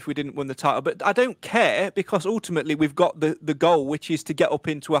piss me off if we didn't win the title, but I don't care because ultimately we've got the goal, which is to get up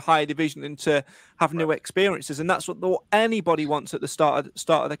into a higher division and to have new experiences, and that's what anybody wants at the start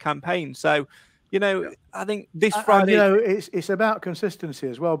of the campaign. So, I think this Friday, it's about consistency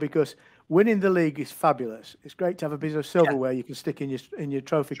as well, because winning the league is fabulous. It's great to have a piece of silverware you can stick in your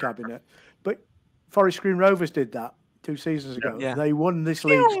trophy cabinet. But Forest Green Rovers did that 2 seasons ago. Yeah. They won this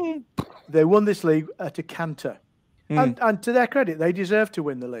league. They won this league at a canter. And to their credit, they deserve to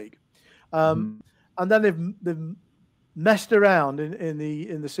win the league. And then they've messed around in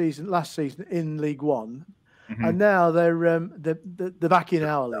the last season in League One, and now they're back in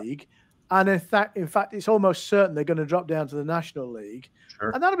our league. And in fact, it's almost certain they're going to drop down to the National League,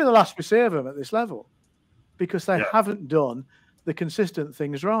 and that'll be the last we see of them at this level, because they haven't done the consistent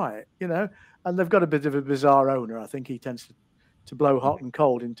things right, And they've got a bit of a bizarre owner. I think he tends to blow hot and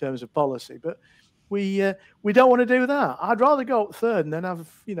cold in terms of policy, but. We don't want to do that. I'd rather go up third and then have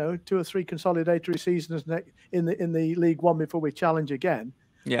 2 or 3 consolidatory seasons in the League One before we challenge again,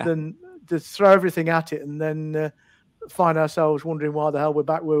 than to throw everything at it and then find ourselves wondering why the hell we're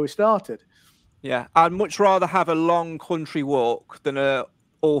back where we started. Yeah, I'd much rather have a long country walk than a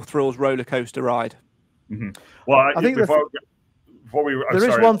all thrills roller coaster ride. Well, I think there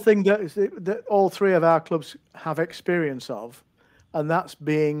is one thing that all 3 of our clubs have experience of, and that's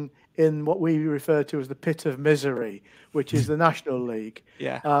being in what we refer to as the pit of misery, which is the National League.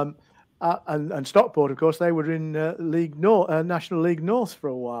 And Stockport, of course, they were in National League North for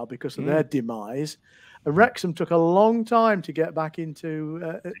a while because of their demise. And Wrexham took a long time to get back into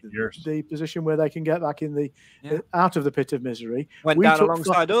the position where they can get back in out of the pit of misery. Went down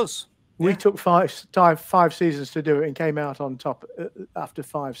alongside us. We took 5 seasons to do it and came out on top after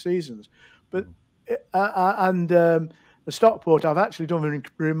 5 seasons. But the Stockport have actually done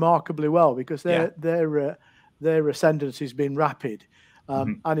remarkably well because their ascendancy has been rapid.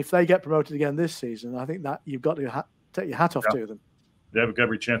 And if they get promoted again this season, I think that you've got to take your hat off to them. They have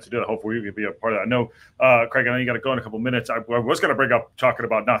every chance to do that. Hopefully, you can be a part of that. I know, Craig, I know you got to go in a couple minutes. I was going to bring up talking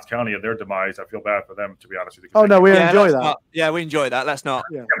about Notts County and their demise. I feel bad for them, to be honest with you. Oh, no, we enjoy that. We enjoy that. Let's not.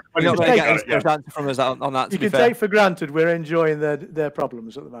 Yeah. We're not going to get an answer from us on that. You can take for granted we're enjoying their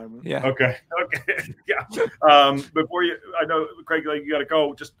problems at the moment. Yeah. Okay. Yeah. Before I know, Craig, you got to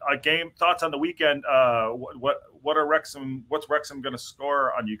go. Just game thoughts on the weekend. What's Wrexham going to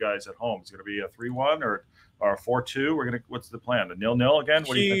score on you guys at home? Is it going to be a 3-1 or 4-2? What's the plan? A 0-0 again?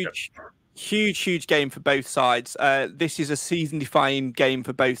 What do you think? Huge game for both sides. This is a season-defining game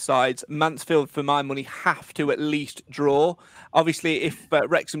for both sides. Mansfield, for my money, have to at least draw. Obviously, if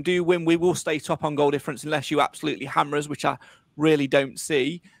Wrexham do win, we will stay top on goal difference unless you absolutely hammer us, which I really don't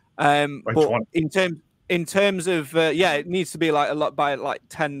see. But in terms of it needs to be like a lot by like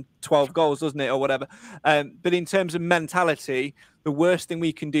 10, 12 goals, doesn't it, or whatever. But in terms of mentality, the worst thing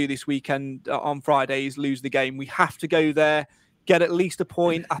we can do this weekend on Friday is lose the game. We have to go there, get at least a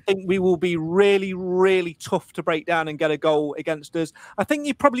point. I think we will be really, really tough to break down and get a goal against us. I think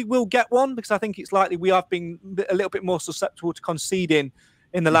you probably will get one, because I think it's likely we have been a little bit more susceptible to conceding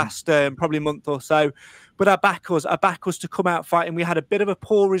in the last probably month or so. But I back us to come out fighting. We had a bit of a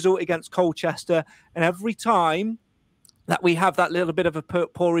poor result against Colchester, and every time that we have that little bit of a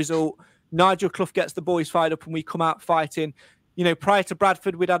poor result, Nigel Clough gets the boys fired up and we come out fighting. You know, prior to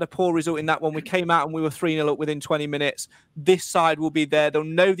Bradford, we'd had a poor result in that one. We came out and we were 3-0 up within 20 minutes. This side will be there. They'll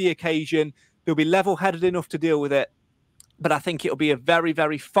know the occasion. They'll be level-headed enough to deal with it. But I think it'll be a very,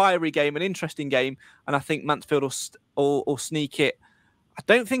 very fiery game, an interesting game. And I think Mansfield will sneak it. I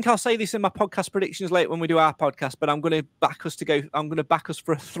don't think I'll say this in my podcast predictions later when we do our podcast, but I'm going to back us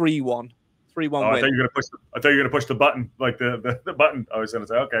for a 3-1. 3-1 win. I thought you were going to push the button, like the button. I was going to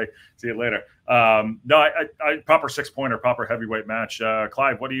say, okay, see you later. No, I proper 6-pointer, proper heavyweight match.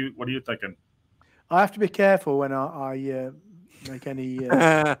 Clive, what are you thinking? I have to be careful when I make any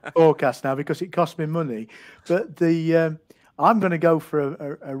forecast now, because it costs me money. But I'm going to go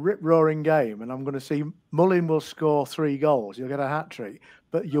for a rip-roaring game, and I'm going to see Mullin will score 3 goals. You'll get a hat-trick,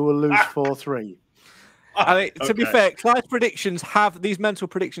 but you will lose 4-3. I mean, to be fair, Clive's these mental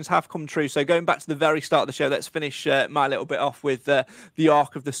predictions have come true. So going back to the very start of the show, let's finish my little bit off with the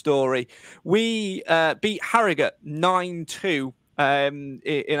arc of the story. We beat Harrogate 9-2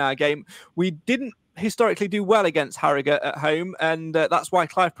 in our game. We didn't historically do well against Harrogate at home, and that's why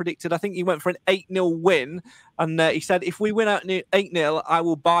Clive predicted, I think he went for an 8-0 win, and he said, if we win out 8-0, I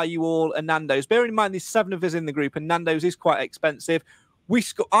will buy you all a Nando's. Bearing in mind there's 7 of us in the group, and Nando's is quite expensive.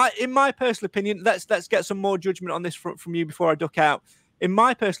 In my personal opinion, let's get some more judgment on this from you before I duck out. In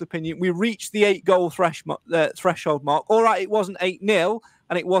my personal opinion, we reached the 8-goal threshold mark. All right, it wasn't 8-0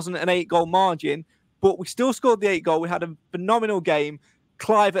 and it wasn't an 8-goal margin, but we still scored the 8 goal. We had a phenomenal game.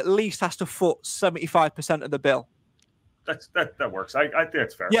 Clive at least has to foot 75% of the bill. That works. I think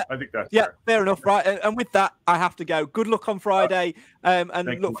that's fair. Yeah, I think that's fair enough. Right, and with that, I have to go. Good luck on Friday,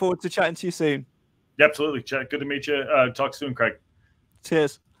 and look forward to chatting to you soon. Yeah, absolutely. Good to meet you. Talk soon, Craig.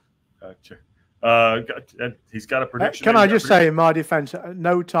 Cheers. He's got a prediction. Can I just say, in my defence,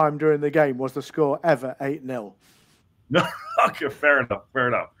 no time during the game was the score ever 8-0. No, okay, fair enough.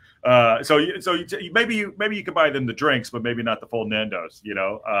 So maybe you can buy them the drinks, but maybe not the full Nando's.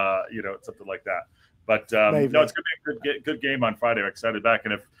 Something like that. But no, it's going to be a good game on Friday. I'm excited back,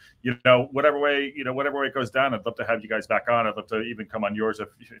 and if whatever way it goes down, I'd love to have you guys back on. I'd love to even come on yours if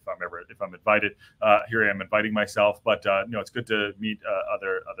I'm invited. Here I am inviting myself, but it's good to meet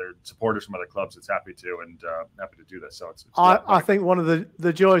other supporters from other clubs. It's happy to do this. So I think one of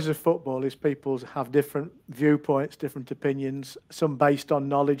the joys of football is people have different viewpoints, different opinions. Some based on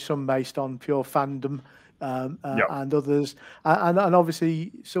knowledge, some based on pure fandom. And others, and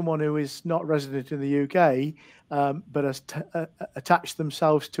obviously someone who is not resident in the UK, but has attached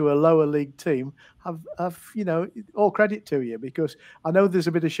themselves to a lower league team, have all credit to you, because I know there's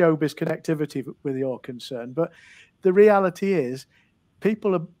a bit of showbiz connectivity with your concern, but the reality is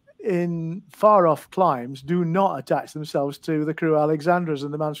people in far off climes do not attach themselves to the Crewe Alexandras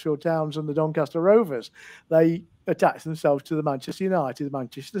and the Mansfield Towns and the Doncaster Rovers. They attach themselves to the Manchester United,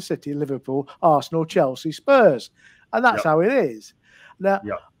 Manchester City, Liverpool, Arsenal, Chelsea, Spurs, and that's how it is. Now,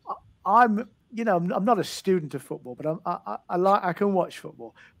 I'm not a student of football, but I can watch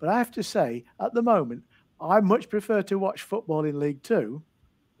football. But I have to say, at the moment, I much prefer to watch football in League Two,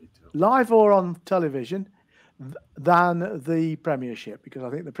 live or on television, than the Premiership, because I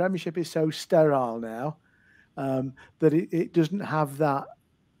think the Premiership is so sterile now that it doesn't have that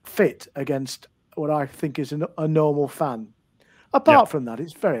fit against what I think is a normal fan. Apart from that,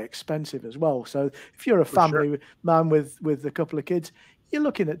 it's very expensive as well. So if you're a family man with a couple of kids, you're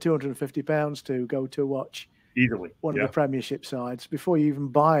looking at £250 to go to watch easily one of the Premiership sides before you even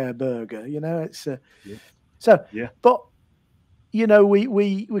buy a burger. It's but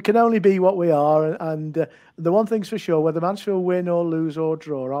we can only be what we are, and the one thing's for sure: whether Mansfield win or lose or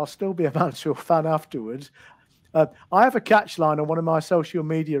draw, I'll still be a Mansfield fan afterwards. I have a catch line on one of my social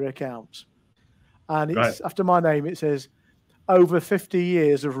media accounts. And it's after my name, it says, over 50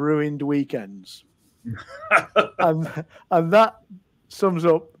 years of ruined weekends. and that sums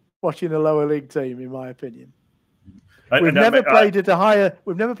up watching a lower league team, in my opinion. We've never played at a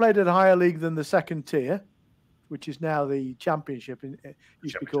higher league than the second tier, which is now the Championship. It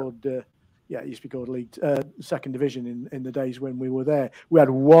used to be called League Second Division in the days when we were there. We had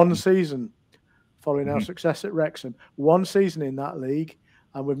one season following our success at Wrexham, one season in that league.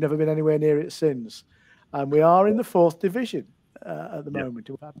 And we've never been anywhere near it since. And we are in the 4th division at the moment.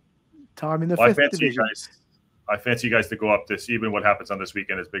 We've had time in the 5th division. I fancy you guys to go up this. Even what happens on this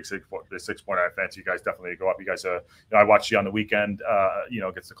weekend is big 6 point. I fancy you guys definitely to go up. You guys, I watched you on the weekend,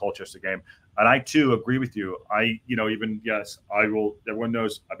 against the Colchester game, and I too agree with you. I will. Everyone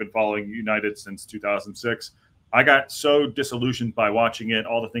knows I've been following United since 2006. I got so disillusioned by watching it.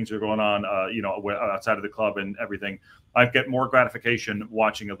 All the things that are going on, outside of the club and everything. I get more gratification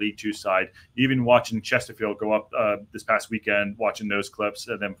watching a League Two side, even watching Chesterfield go up this past weekend, watching those clips,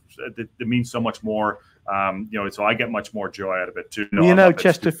 and then it means so much more. So I get much more joy out of it too.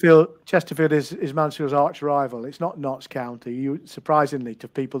 Chesterfield is Mansfield's arch rival. It's not Notts County. Surprisingly, to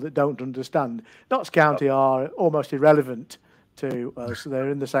people that don't understand, Notts County are almost irrelevant to us. They're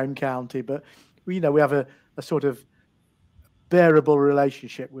in the same county, but we have a sort of bearable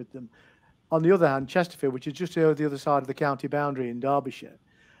relationship with them. On the other hand, Chesterfield, which is just the other side of the county boundary in Derbyshire,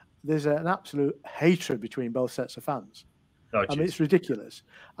 there's an absolute hatred between both sets of fans. I mean, it's ridiculous.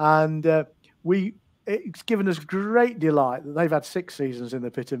 And it's given us great delight that they've had 6 seasons in the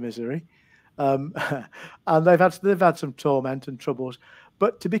pit of misery. And they've had some torment and troubles.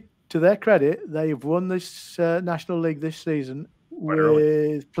 But to their credit, they've won this National League this season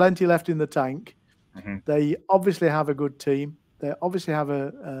with plenty left in the tank. Mm-hmm. They obviously have a good team. They obviously have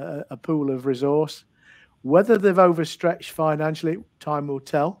a pool of resource. Whether they've overstretched financially, time will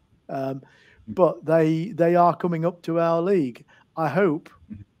tell. But they are coming up to our league. I hope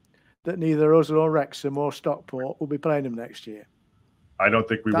that neither us or Wrexham or Stockport will be playing them next year. I don't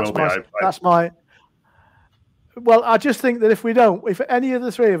think we will be. Well, I just think that if any of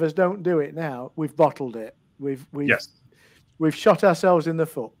the three of us don't do it now, we've bottled it. We've shot ourselves in the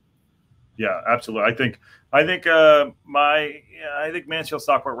foot. Yeah, absolutely. I think Mansfield,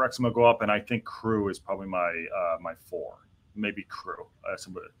 Stockport, Wrexham will go up, and I think Crewe is probably my 4, maybe Crewe.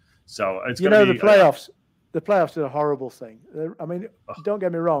 So it's going to be the playoffs. The playoffs are a horrible thing. I mean, don't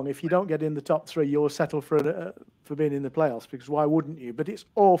get me wrong. If you don't get in the top 3, you'll settle for being in the playoffs, because why wouldn't you? But it's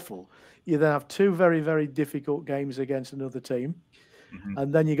awful. You then have 2 very, very difficult games against another team,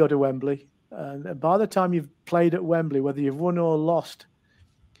 and then you go to Wembley. And by the time you've played at Wembley, whether you've won or lost,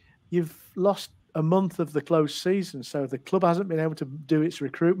 you've lost a month of the close season. So the club hasn't been able to do its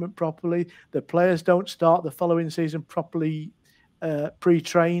recruitment properly. The players don't start the following season properly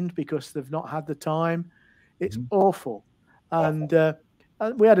pre-trained because they've not had the time. It's awful. And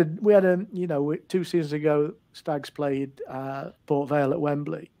we had a 2 seasons ago, Stags played Port Vale at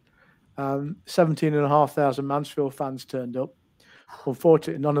Wembley. 17,500 Mansfield fans turned up.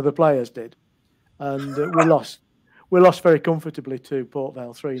 Unfortunately, none of the players did. And we lost. We lost very comfortably to Port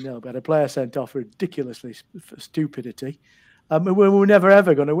Vale 3-0. We had a player sent off ridiculously for stupidity. We were never,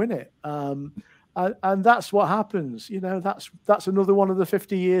 ever going to win it. And that's what happens. That's another one of the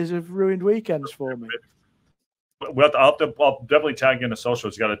 50 years of ruined weekends for me. I'll definitely tag you in the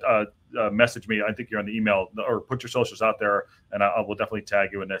socials. You got to message me. I think you're on the email, or put your socials out there, and I will definitely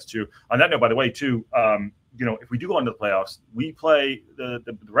tag you in this too. On that note, by the way, too, if we do go into the playoffs, we play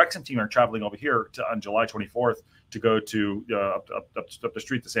the Wrexham team are traveling over here on July 24th to go to up the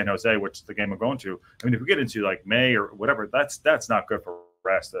street to San Jose, which is the game we're going to. I mean, if we get into like May or whatever, that's not good for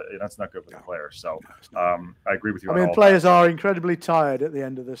rest. That's not good for the players. So I agree with you. I mean, players are incredibly tired at the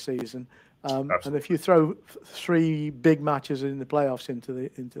end of the season. And if you throw 3 big matches in the playoffs into the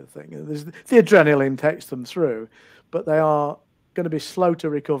thing, the adrenaline takes them through, but they are going to be slow to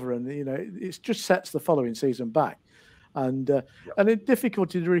recover, and it just sets the following season back, and it's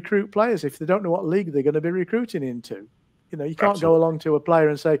difficulty to recruit players if they don't know what league they're going to be recruiting into. You can't go along to a player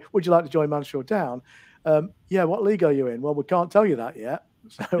and say, "Would you like to join Mansfield Town?" Yeah, what league are you in? Well, we can't tell you that yet.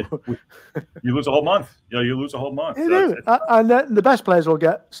 So you lose a whole month. You lose a whole month. You do. And the best players will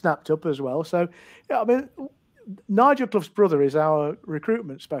get snapped up as well. So, I mean, Nigel Clough's brother is our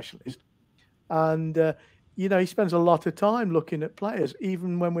recruitment specialist. And, he spends a lot of time looking at players,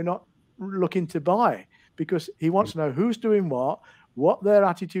 even when we're not looking to buy, because he wants to know who's doing what their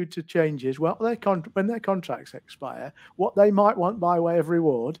attitude to change is, when their contracts expire, what they might want by way of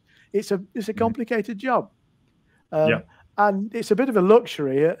reward. It's a complicated job. And it's a bit of a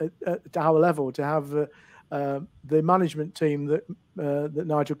luxury at our level to have the management team that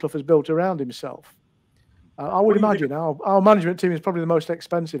Nigel Clough has built around himself. I would imagine our management team is probably the most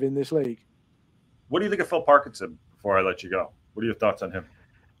expensive in this league. What do you think of Phil Parkinson, before I let you go? What are your thoughts on him?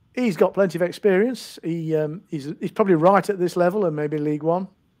 He's got plenty of experience. He's probably right at this level and maybe League One.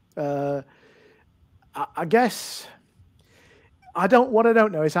 I guess what I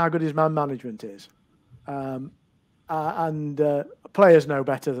don't know is how good his man management is. And players know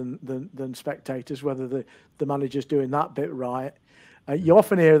better than spectators whether the manager's doing that bit right. You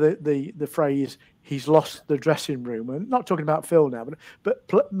often hear the phrase "he's lost the dressing room." We're not talking about Phil now,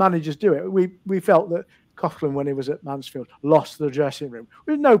 but managers do it. We felt that Coughlin, when he was at Mansfield, lost the dressing room.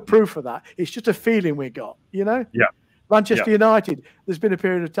 There's no proof of that. It's just a feeling we got, you know? Yeah. Manchester United, there's been a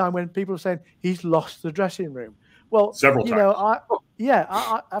period of time when people are saying he's lost the dressing room. Well, several times.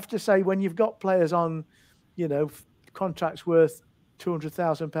 I have to say, when you've got players on, contracts worth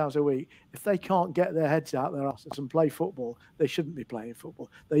 £200,000 a week, if they can't get their heads out their asses and play football, they shouldn't be playing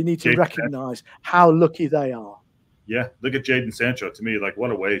football. They need to recognise how lucky they are. Yeah, look at Jadon Sancho. To me, like, what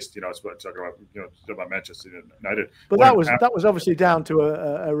a waste. Talking about Manchester United. But that was obviously down to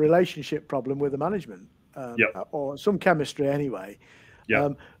a relationship problem with the management, or some chemistry anyway. Yeah.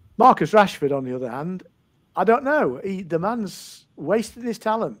 Marcus Rashford, on the other hand, I don't know. The man's wasted his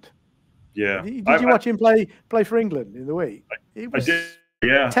talent. Yeah. Did you watch him play for England in the week? It was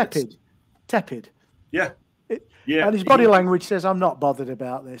tepid. Yeah. And his body language says, "I'm not bothered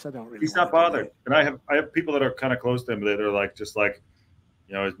about this. I don't really." He's not bothered. And I have people that are kind of close to him that are like,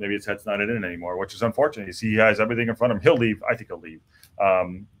 maybe his head's not in it anymore, which is unfortunate. He has everything in front of him. He'll leave. I think he'll leave.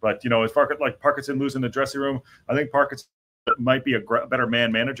 But as far as like Parkinson losing the dressing room, I think Parkinson might be a better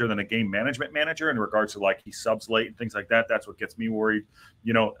man manager than a game management manager in regards to like he subs late and things like that. That's what gets me worried.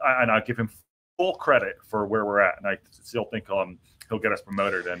 And I give him full credit for where we're at, and I still think he'll get us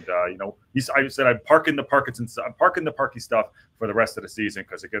promoted. And I said I'm parking the Parky stuff for the rest of the season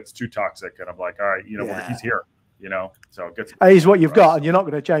because it gets too toxic. And I'm like, all right, he's here. So it gets. He's what you've got, and you're not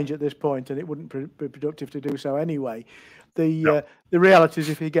going to change at this point, and it wouldn't be productive to do so anyway. The reality is,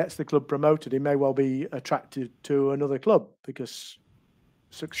 if he gets the club promoted, he may well be attracted to another club because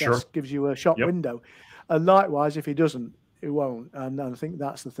success gives you a shop window. And likewise, if he doesn't, he won't. And I think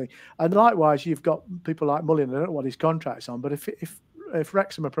that's the thing. And likewise, you've got people like Mullin. I don't know what his contract's on, but if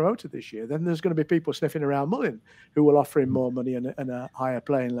Wrexham are promoted this year, then there's going to be people sniffing around Mullin who will offer him more money and a higher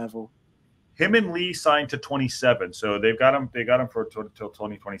playing level. Him and Lee signed to 27, so they've got him. They got him for till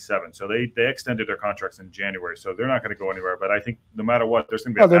 2027. So they extended their contracts in January, so they're not going to go anywhere. But I think no matter what, there's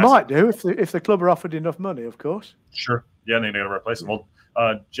going to be. They might do if the club are offered enough money, of course. Sure, yeah, and they're going to replace him. Well,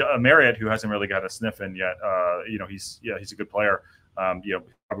 Marriott, who hasn't really got a sniff in yet, he's a good player.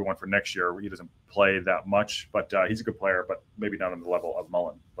 Probably one for next year. He doesn't play that much, but he's a good player, but maybe not on the level of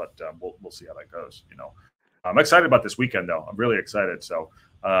Mullin. But we'll see how that goes. I'm excited about this weekend, though. I'm really excited. So.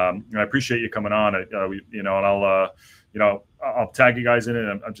 And I appreciate you coming on, and I'll tag you guys in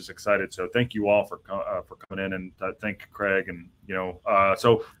it. I'm just excited. So thank you all for coming in, and thank Craig. And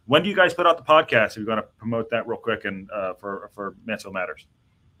so when do you guys put out the podcast? Are you going to promote that real quick and for Mansfield Matters?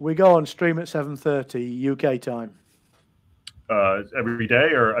 We go on stream at 7:30 UK time. Every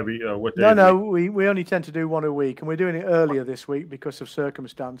day or every what day? No, we only tend to do one a week, and we're doing it earlier this week because of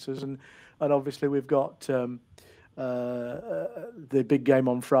circumstances, and obviously we've got. The big game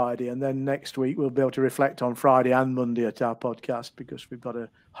on Friday, and then next week we'll be able to reflect on Friday and Monday at our podcast because we've got a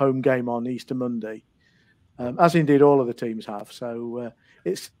home game on Easter Monday, as indeed all of the teams have. So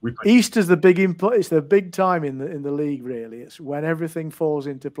Easter's the big input. It's the big time in the league. Really, it's when everything falls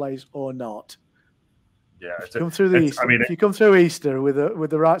into place or not. Yeah, if you come through Easter with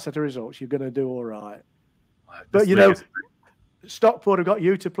the right set of results, you're going to do all right. But Stockport have got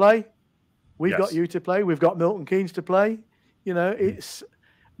you to play. We've got you to play. We've got Milton Keynes to play.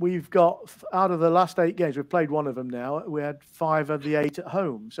 We've got, out of the last 8 games, we've played one of them now. We had 5 of the 8 at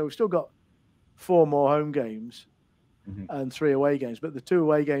home. So we've still got 4 more home games and 3 away games. But the 2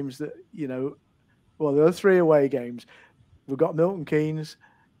 away games that, there are 3 away games. We've got Milton Keynes.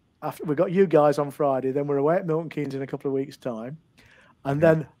 We've got you guys on Friday. Then we're away at Milton Keynes in a couple of weeks' time. And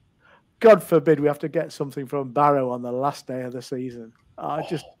then, God forbid, we have to get something from Barrow on the last day of the season.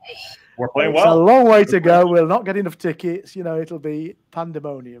 We're playing well. It's a long way to go. We'll not get enough tickets. It'll be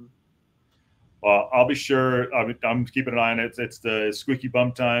pandemonium. Well, I'll be sure. I'm keeping an eye on it. It's the squeaky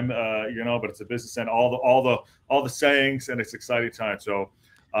bum time, but it's a business and all the sayings, and it's exciting time. So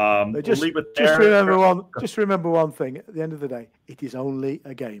we'll leave it there. Just remember one thing. At the end of the day, it is only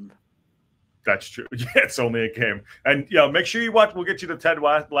a game. That's true. Yeah, it's only a game. And make sure you watch. We'll get you to Ted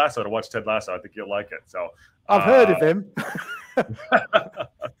Lasso to watch Ted Lasso. I think you'll like it. So I've heard of him.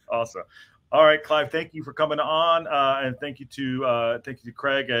 Awesome. All right, Clive, thank you for coming on, and thank you to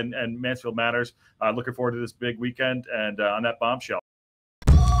Craig and Mansfield Matters. Looking forward to this big weekend, and on that bombshell,